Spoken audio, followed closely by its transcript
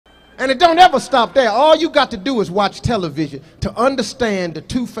And it don't ever stop there. All you got to do is watch television to understand the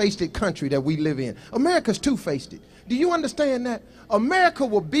two-faced country that we live in. America's two-faced. Do you understand that? America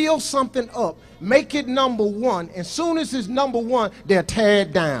will build something up, make it number one, and soon as it's number one, they'll tear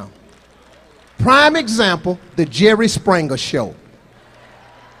it down. Prime example, the Jerry Springer Show.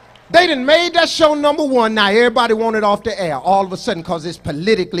 They done made that show number one. Now everybody want it off the air all of a sudden because it's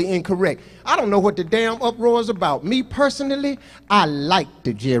politically incorrect. I don't know what the damn uproar is about. Me personally, I like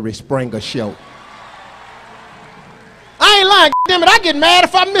the Jerry Springer Show. I ain't lying, damn it, I get mad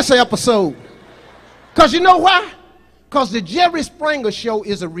if I miss an episode. Because you know why? Because the Jerry Springer Show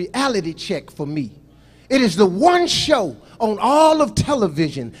is a reality check for me. It is the one show on all of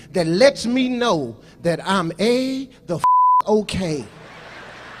television that lets me know that I'm okay.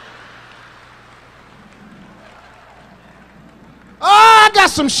 Oh, I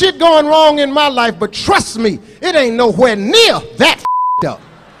got some shit going wrong in my life, but trust me, it ain't nowhere near that up.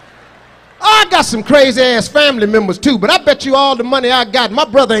 Oh, I got some crazy ass family members too, but I bet you all the money I got, my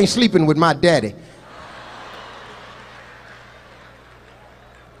brother ain't sleeping with my daddy.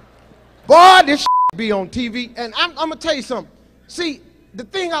 Boy, this be on TV, and I'm gonna tell you something. See, the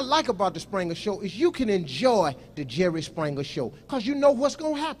thing I like about the Springer Show is you can enjoy the Jerry Springer Show, because you know what's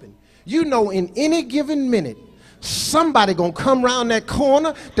gonna happen. You know in any given minute, somebody gonna come around that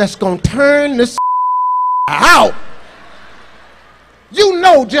corner that's gonna turn this out. You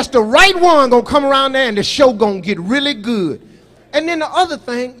know just the right one gonna come around there and the show gonna get really good. And then the other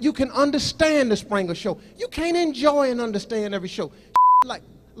thing, you can understand the Springer Show. You can't enjoy and understand every show.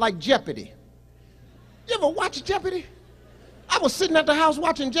 Like Jeopardy. You ever watch Jeopardy? I was sitting at the house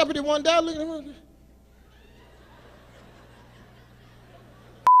watching Jeopardy one day, looking at him.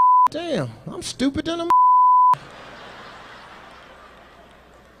 Damn, I'm stupid than a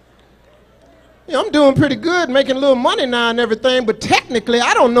Yeah, I'm doing pretty good, making a little money now and everything, but technically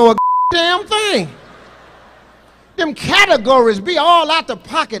I don't know a damn thing. Them categories be all out the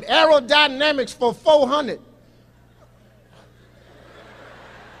pocket. Aerodynamics for 400.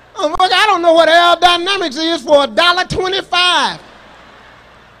 Oh, I don't know what aerodynamics is for $1.25.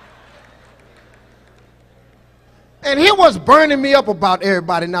 And here what's burning me up about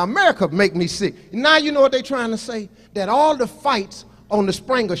everybody. Now, America make me sick. Now you know what they're trying to say? That all the fights on the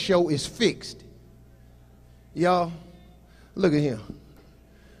Springer Show is fixed. Y'all, look at him.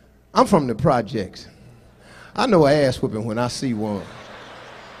 I'm from the projects. I know an ass whooping when I see one.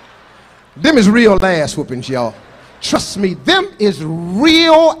 Them is real ass whoopings, y'all. Trust me, them is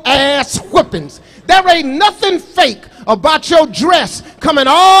real ass whippings. There ain't nothing fake about your dress coming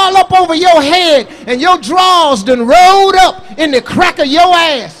all up over your head and your drawers done rolled up in the crack of your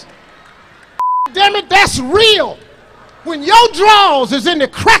ass. Damn it, that's real. When your drawers is in the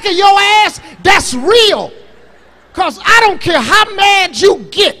crack of your ass, that's real. Because I don't care how mad you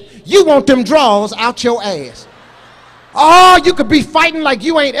get, you want them drawers out your ass. Oh, you could be fighting like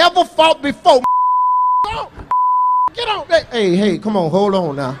you ain't ever fought before. Get on. Hey, come on, hold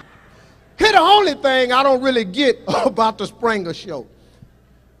on now. Here's the only thing I don't really get about the Springer Show.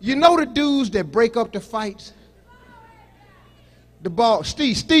 You know the dudes that break up the fights? The ball,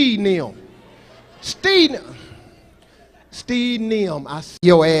 Steve Neum. Steve Neum.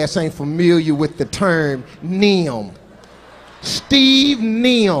 Your ass ain't familiar with the term Neum. Steve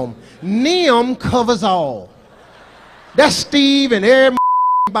Neum. Neum covers all. That's Steve and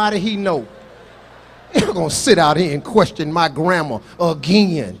everybody he know. You're gonna sit out here and question my grammar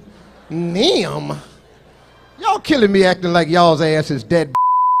again. Neum? Y'all killing me acting like y'all's ass is dead.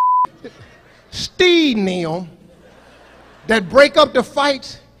 Steve Neum, that break up the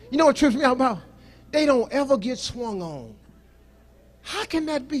fights, you know what trips me out about? They don't ever get swung on. How can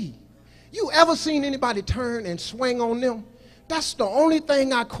that be? You ever seen anybody turn and swing on them? That's the only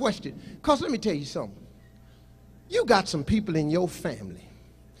thing I question. Because let me tell you something. You got some people in your family.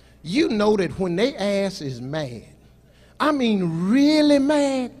 You know that when they ass is mad, I mean really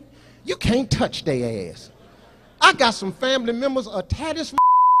mad, you can't touch their ass. I got some family members are tight as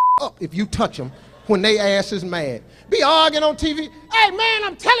up if you touch them when they ass is mad. Be arguing on TV. Hey man,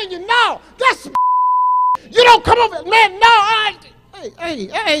 I'm telling you, no, that's you don't come over, man, no,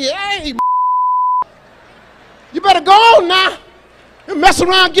 hey. You better go on now and mess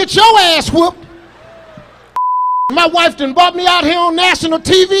around and get your ass whooped. My wife done brought me out here on national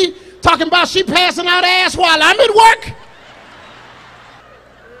TV talking about she passing out ass while I'm at work.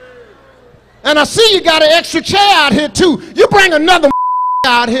 And I see you got an extra chair out here too. You bring another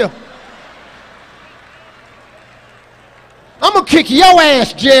out here. I'm gonna kick your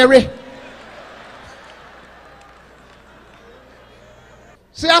ass, Jerry.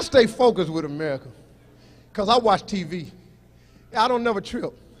 See, I stay focused with America because I watch TV. I don't never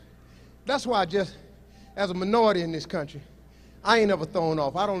trip. That's why as a minority in this country, I ain't ever thrown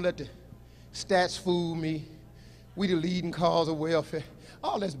off. I don't let the stats fool me. We the leading cause of welfare.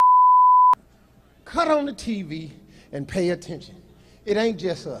 All that's cut on the TV and pay attention. It ain't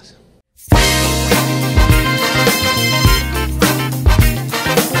just us.